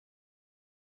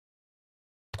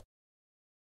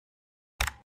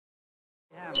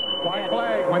White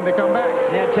flag when they come back.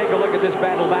 And take a look at this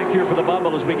battle back here for the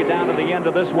bubble as we get down to the end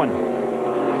of this one.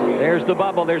 There's the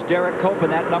bubble. There's Jarrett Cope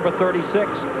in that number 36,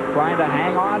 trying to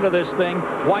hang on to this thing.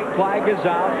 White flag is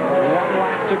out. 1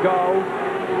 lap to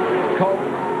go. Cope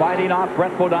fighting off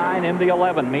Brett Bodine in the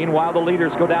 11. Meanwhile, the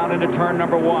leaders go down into turn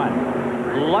number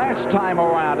 1. Last time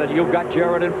around, and you've got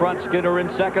Jarrett in front, Skinner in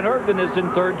second, Irvin is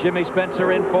in third, Jimmy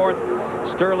Spencer in fourth,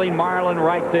 Sterling Marlin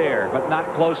right there, but not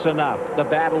close enough. The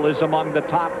battle is among the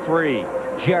top 3.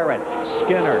 Jarrett,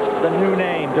 Skinner, the new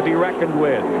name to be reckoned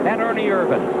with, and Ernie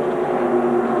Irvin.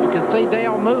 You can see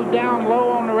Dale move down low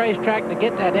on the racetrack to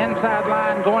get that inside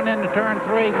line going into turn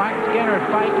 3. Mike Skinner is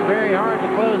fighting very hard to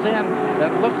close in.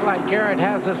 That looks like Jarrett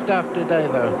has the stuff today,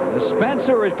 though.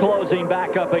 Spencer is closing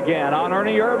back up again on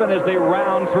Ernie Irvin as they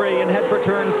round 3 and head for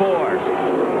turn 4.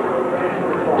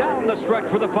 Down the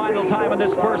stretch for the final time in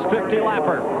this first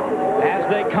 50-lapper. As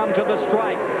they come to the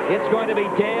stripe, it's going to be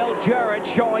Dale Jarrett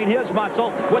showing his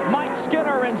muscle with Mike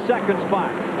Skinner in second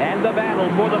spot. And the battle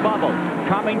for the bubble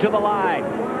coming to the line.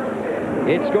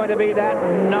 It's going to be that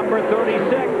number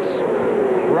 36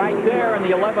 right there, and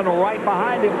the 11 right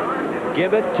behind him.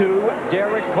 Give it to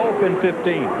Derek Cope in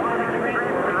 15.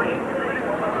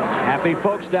 Happy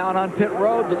folks down on pit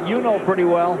road that you know pretty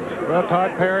well. Well,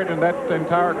 Todd Parrott and that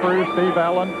entire crew, Steve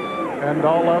Allen, and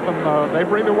all of them, they've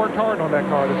really worked hard on that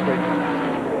car this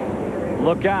week.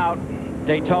 Look out.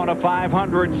 Daytona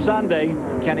 500 Sunday.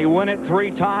 Can he win it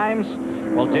 3 times?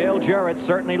 Well, Dale Jarrett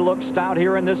certainly looks stout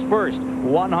here in this first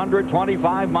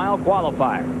 125-mile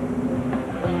qualifier.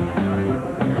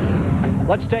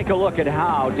 Let's take a look at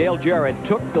how Dale Jarrett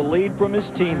took the lead from his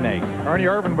teammate. Ernie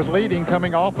Irvin was leading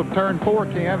coming off of turn 4,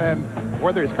 Ken, and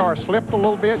whether his car slipped a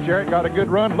little bit, Jarrett got a good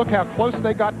run. Look how close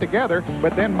they got together,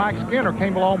 but then Mike Skinner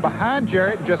came along behind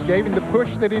Jarrett and just gave him the push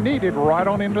that he needed right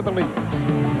on into the lead.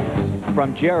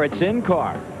 From Jarrett's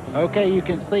in-car. Okay, you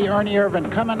can see Ernie Irvin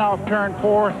coming off turn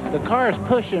 4. The car is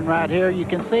pushing right here. You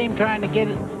can see him trying to get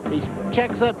it. He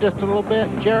checks up just a little bit.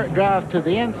 Jarrett drives to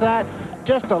the inside.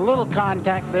 Just a little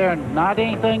contact there, not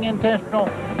anything intentional.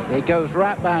 He goes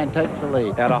right by and takes the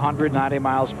lead. At 190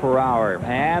 miles per hour.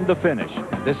 And the finish.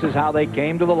 This is how they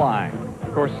came to the line.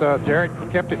 Of course, Jarrett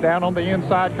kept it down on the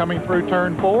inside coming through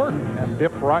turn 4 and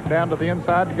dipped right down to the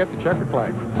inside to get the checkered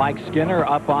flag. Mike Skinner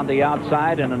up on the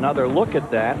outside, and another look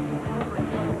at that.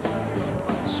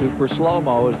 Super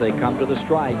slow-mo as they come to the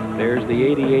stripe. There's the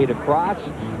 88 across.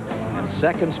 And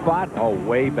second spot,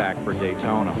 way back for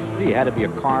Daytona. He had to be a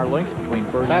car length between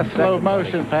first and second. That's slow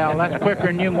motion, pal. That's quicker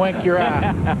than you can wink your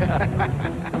eye.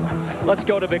 Let's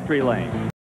go to victory lane.